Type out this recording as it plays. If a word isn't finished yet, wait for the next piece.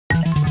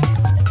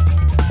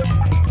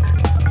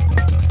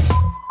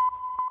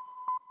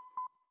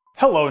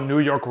Hello New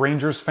York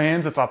Rangers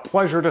fans, it's a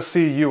pleasure to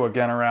see you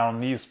again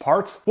around these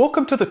parts.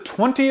 Welcome to the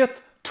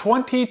 20th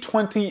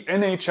 2020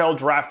 NHL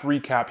Draft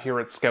recap here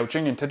at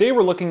Scouching, and today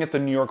we're looking at the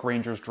New York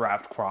Rangers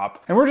draft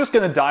crop. And we're just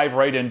going to dive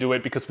right into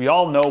it because we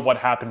all know what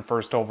happened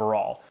first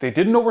overall. They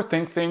didn't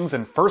overthink things,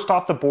 and first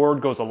off the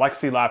board goes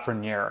Alexis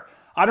Lafreniere.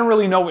 I don't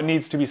really know what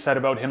needs to be said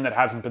about him that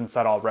hasn't been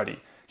said already.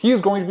 He is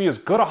going to be as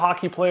good a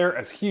hockey player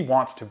as he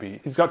wants to be.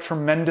 He's got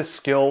tremendous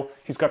skill,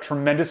 he's got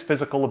tremendous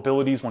physical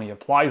abilities when he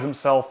applies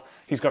himself,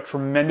 he's got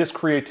tremendous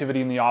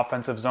creativity in the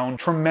offensive zone,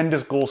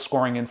 tremendous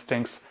goal-scoring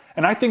instincts,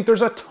 and I think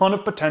there's a ton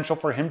of potential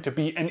for him to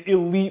be an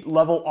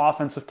elite-level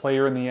offensive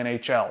player in the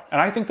NHL.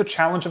 And I think the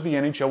challenge of the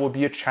NHL will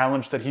be a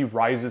challenge that he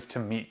rises to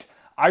meet.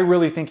 I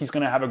really think he's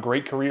going to have a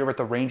great career with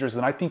the Rangers,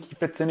 and I think he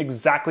fits in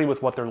exactly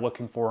with what they're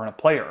looking for in a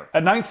player.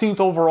 At 19th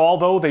overall,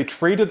 though, they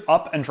traded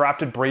up and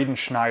drafted Braden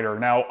Schneider.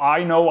 Now,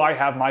 I know I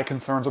have my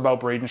concerns about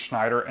Braden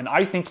Schneider, and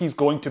I think he's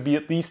going to be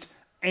at least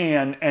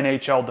an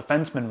NHL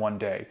defenseman one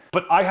day.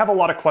 But I have a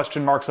lot of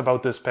question marks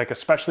about this pick,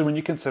 especially when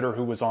you consider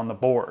who was on the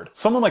board.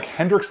 Someone like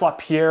Hendrix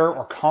Lapierre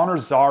or Connor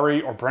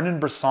Zary or Brendan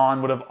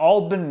Brisson would have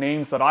all been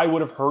names that I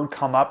would have heard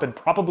come up and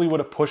probably would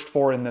have pushed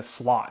for in this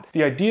slot.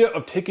 The idea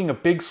of taking a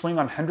big swing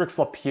on Hendrix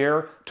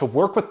Lapierre to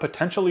work with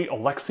potentially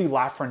Alexis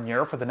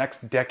Lafreniere for the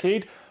next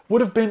decade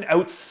would have been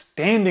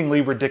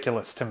outstandingly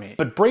ridiculous to me.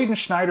 But Braden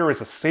Schneider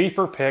is a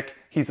safer pick.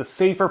 He's a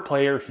safer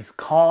player, he's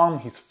calm,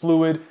 he's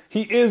fluid,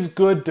 he is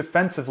good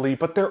defensively,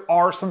 but there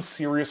are some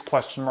serious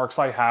question marks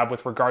I have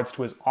with regards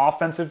to his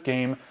offensive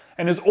game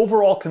and his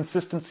overall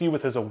consistency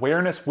with his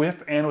awareness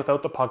with and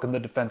without the puck in the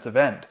defensive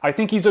end. I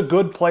think he's a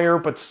good player,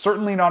 but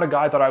certainly not a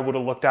guy that I would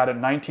have looked at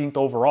 19th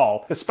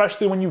overall,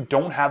 especially when you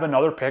don't have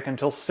another pick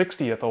until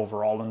 60th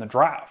overall in the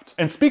draft.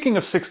 And speaking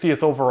of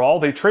 60th overall,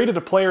 they traded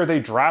a player they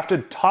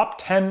drafted top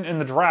 10 in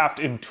the draft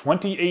in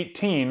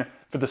 2018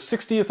 for the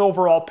 60th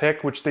overall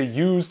pick, which they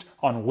used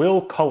on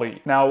Will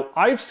Cully. Now,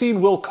 I've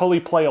seen Will Cully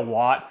play a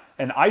lot,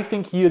 and I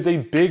think he is a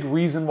big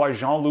reason why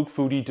Jean-Luc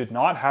Foudy did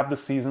not have the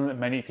season that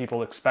many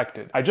people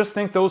expected. I just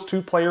think those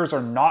two players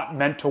are not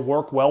meant to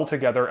work well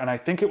together, and I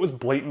think it was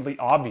blatantly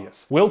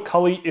obvious. Will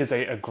Cully is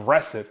an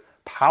aggressive,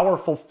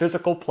 powerful,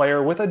 physical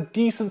player with a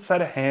decent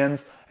set of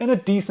hands and a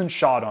decent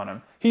shot on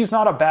him. He's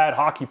not a bad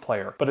hockey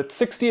player, but at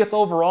 60th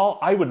overall,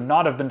 I would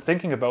not have been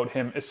thinking about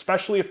him,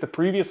 especially if the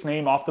previous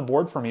name off the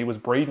board for me was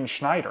Braden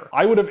Schneider.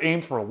 I would have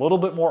aimed for a little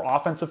bit more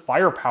offensive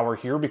firepower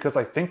here because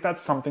I think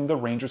that's something the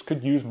Rangers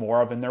could use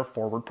more of in their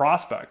forward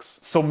prospects.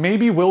 So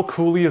maybe Will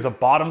Cully is a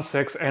bottom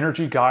six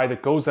energy guy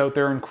that goes out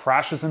there and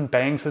crashes and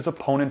bangs his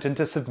opponent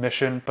into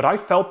submission, but I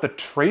felt that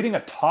trading a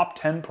top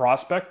 10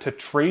 prospect to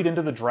trade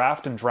into the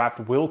draft and draft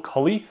Will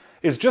Cully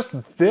is just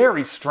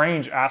very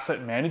strange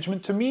asset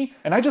management to me,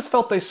 and I just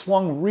felt they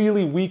swung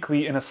really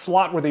weakly in a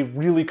slot where they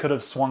really could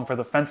have swung for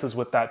the fences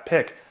with that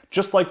pick,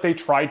 just like they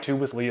tried to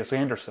with Lias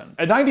Andersson.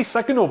 At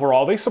 92nd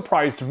overall, they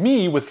surprised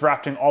me with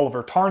drafting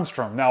Oliver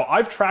Tarnstrom. Now,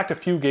 I've tracked a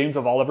few games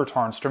of Oliver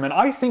Tarnstrom, and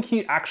I think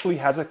he actually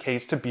has a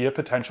case to be a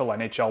potential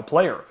NHL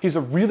player. He's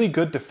a really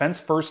good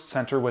defense-first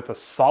center with a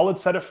solid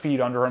set of feet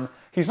under him.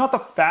 He's not the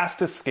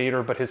fastest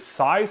skater, but his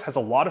size has a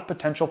lot of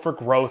potential for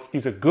growth.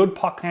 He's a good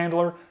puck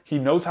handler. He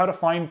knows how to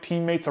find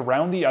teammates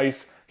around the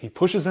ice. He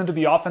pushes into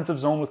the offensive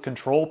zone with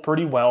control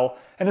pretty well,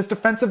 and his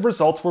defensive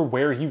results were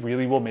where he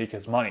really will make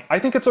his money. I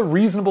think it's a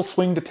reasonable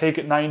swing to take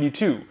at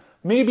 92.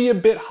 Maybe a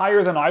bit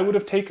higher than I would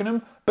have taken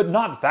him, but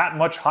not that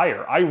much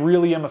higher. I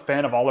really am a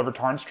fan of Oliver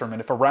Tarnstrom,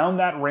 and if around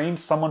that range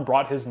someone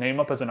brought his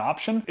name up as an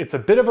option, it's a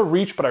bit of a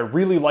reach, but I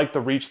really like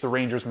the reach the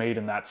Rangers made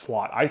in that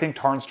slot. I think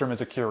Tarnstrom is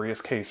a curious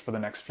case for the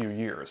next few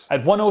years.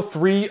 At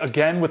 103,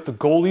 again with the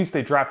goalies,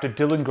 they drafted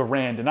Dylan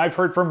Garand, and I've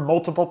heard from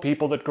multiple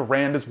people that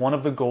Garand is one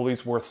of the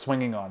goalies worth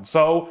swinging on.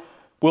 So,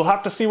 we'll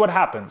have to see what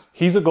happens.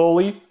 He's a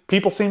goalie,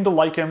 people seem to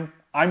like him,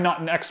 I'm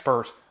not an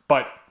expert,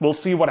 but we'll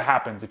see what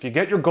happens. If you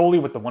get your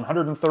goalie with the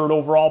 103rd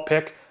overall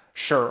pick,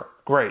 sure,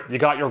 great, you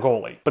got your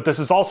goalie. But this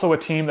is also a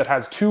team that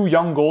has two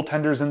young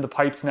goaltenders in the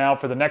pipes now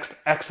for the next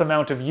X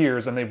amount of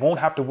years, and they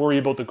won't have to worry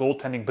about the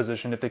goaltending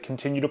position if they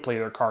continue to play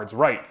their cards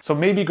right. So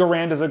maybe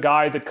Garand is a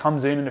guy that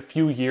comes in a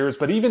few years,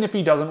 but even if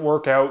he doesn't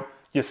work out,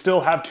 you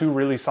still have two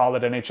really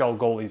solid NHL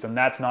goalies, and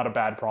that's not a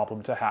bad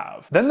problem to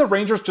have. Then the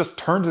Rangers just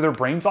turned their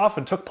brains off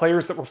and took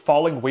players that were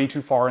falling way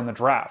too far in the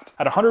draft.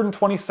 At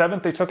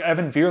 127th, they took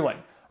Evan Vierling.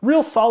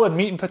 Real solid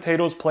meat and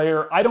potatoes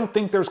player. I don't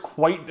think there's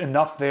quite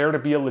enough there to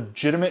be a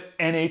legitimate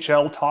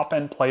NHL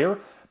top-end player,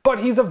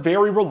 but he's a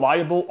very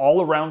reliable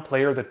all-around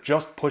player that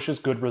just pushes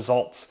good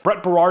results.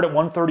 Brett Berard at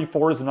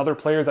 134 is another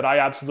player that I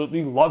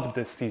absolutely loved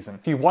this season.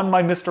 He won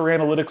my Mr.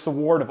 Analytics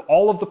award of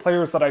all of the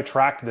players that I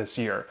tracked this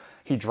year.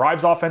 He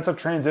drives offensive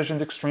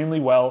transitions extremely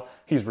well,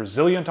 he's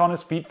resilient on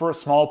his feet for a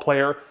small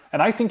player,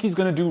 and I think he's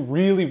going to do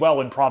really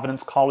well in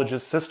Providence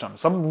College's system.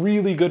 Some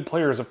really good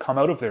players have come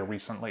out of there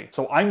recently.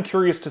 So I'm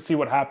curious to see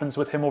what happens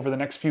with him over the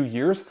next few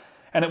years.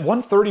 And at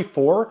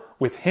 134,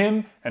 with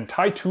him and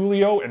Ty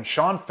Tullio and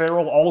Sean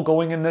Farrell all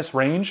going in this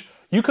range,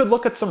 You could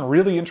look at some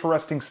really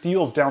interesting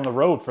steals down the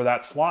road for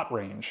that slot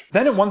range.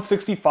 Then at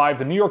 165,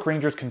 the New York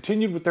Rangers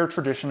continued with their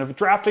tradition of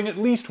drafting at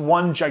least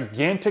one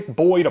gigantic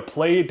boy to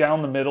play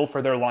down the middle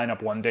for their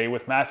lineup one day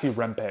with Matthew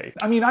Rempe.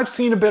 I mean, I've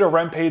seen a bit of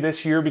Rempe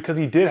this year because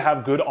he did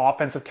have good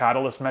offensive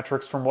catalyst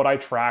metrics from what I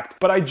tracked,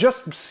 but I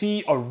just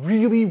see a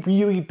really,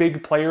 really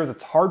big player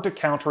that's hard to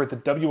counter at the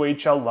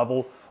WHL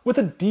level with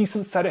a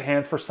decent set of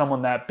hands for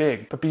someone that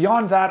big. But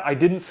beyond that, I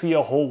didn't see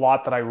a whole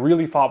lot that I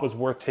really thought was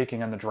worth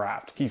taking in the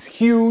draft. He's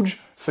huge,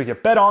 so you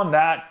bet on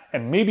that,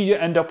 and maybe you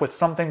end up with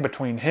something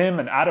between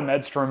him and Adam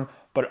Edstrom,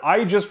 but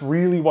I just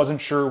really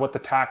wasn't sure what the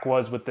tack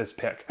was with this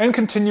pick. And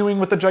continuing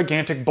with the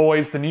gigantic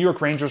boys, the New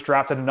York Rangers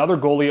drafted another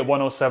goalie at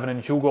 107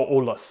 in Hugo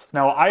Olas.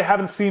 Now, I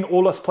haven't seen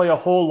Olas play a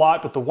whole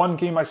lot, but the one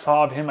game I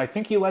saw of him, I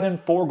think he let in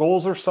 4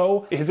 goals or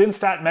so. His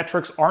in-stat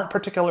metrics aren't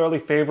particularly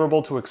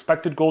favorable to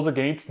expected goals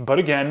against, but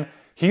again,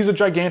 he's a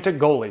gigantic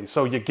goalie,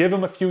 so you give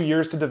him a few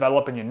years to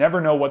develop and you never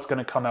know what's going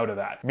to come out of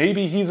that.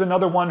 Maybe he's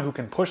another one who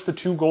can push the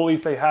 2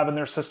 goalies they have in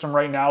their system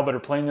right now that are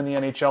playing in the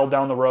NHL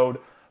down the road,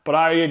 but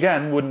I,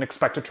 again, wouldn't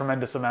expect a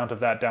tremendous amount of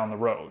that down the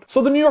road.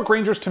 So the New York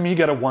Rangers, to me,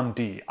 get a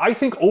 1D. I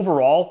think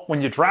overall,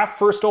 when you draft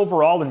first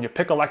overall and you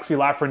pick Alexis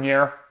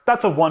Lafreniere,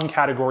 that's a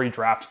 1-category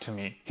draft to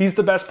me. He's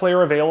the best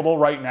player available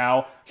right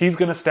now. He's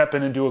going to step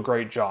in and do a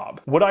great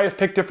job. Would I have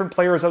picked different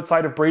players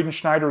outside of Braden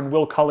Schneider and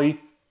Will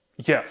Cully?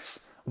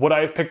 Yes. Would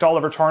I have picked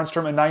Oliver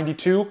Tarnstrom at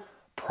 92?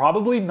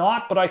 Probably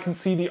not, but I can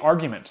see the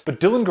argument. But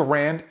Dylan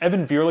Garand,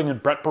 Evan Vierling,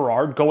 and Brett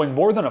Berard going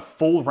more than a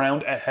full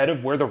round ahead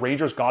of where the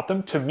Rangers got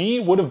them, to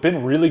me, would have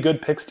been really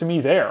good picks to me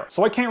there.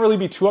 So I can't really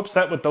be too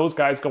upset with those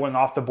guys going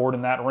off the board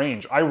in that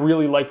range. I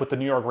really like what the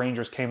New York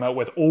Rangers came out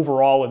with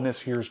overall in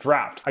this year's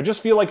draft. I just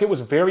feel like it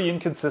was very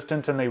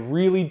inconsistent and they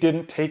really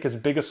didn't take as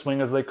big a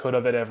swing as they could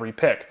have at every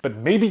pick. But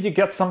maybe you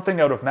get something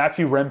out of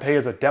Matthew Rempe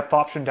as a depth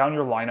option down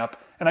your lineup,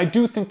 and I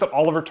do think that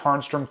Oliver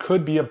Tarnstrom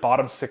could be a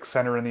bottom 6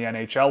 center in the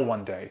NHL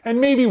one day.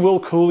 And maybe Will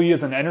Cooley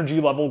is an energy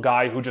level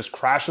guy who just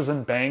crashes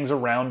and bangs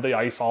around the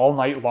ice all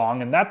night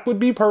long, and that would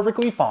be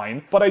perfectly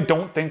fine, but I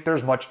don't think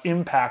there's much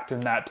impact in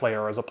that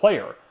player as a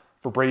player.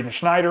 For Braden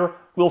Schneider,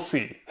 we'll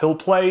see. He'll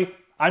play.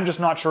 I'm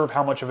just not sure of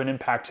how much of an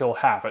impact he'll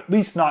have, at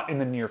least not in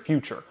the near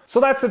future. So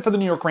that's it for the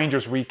New York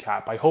Rangers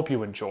recap. I hope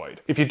you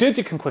enjoyed. If you did,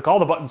 you can click all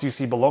the buttons you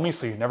see below me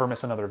so you never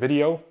miss another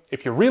video.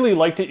 If you really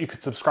liked it, you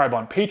could subscribe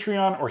on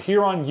Patreon or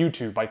here on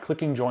YouTube by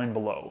clicking join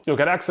below. You'll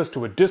get access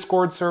to a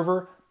Discord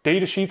server,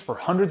 data sheets for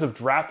hundreds of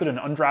drafted and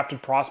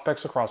undrafted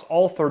prospects across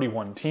all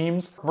 31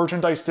 teams,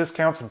 merchandise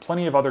discounts, and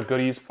plenty of other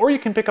goodies, or you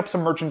can pick up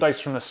some merchandise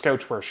from the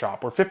Scouchwear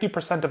shop, where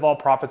 50% of all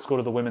profits go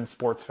to the Women's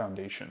Sports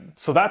Foundation.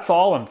 So that's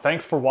all, and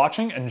thanks for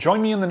watching, and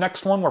join me in the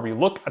next one where we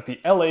look at the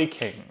LA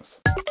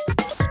Kings.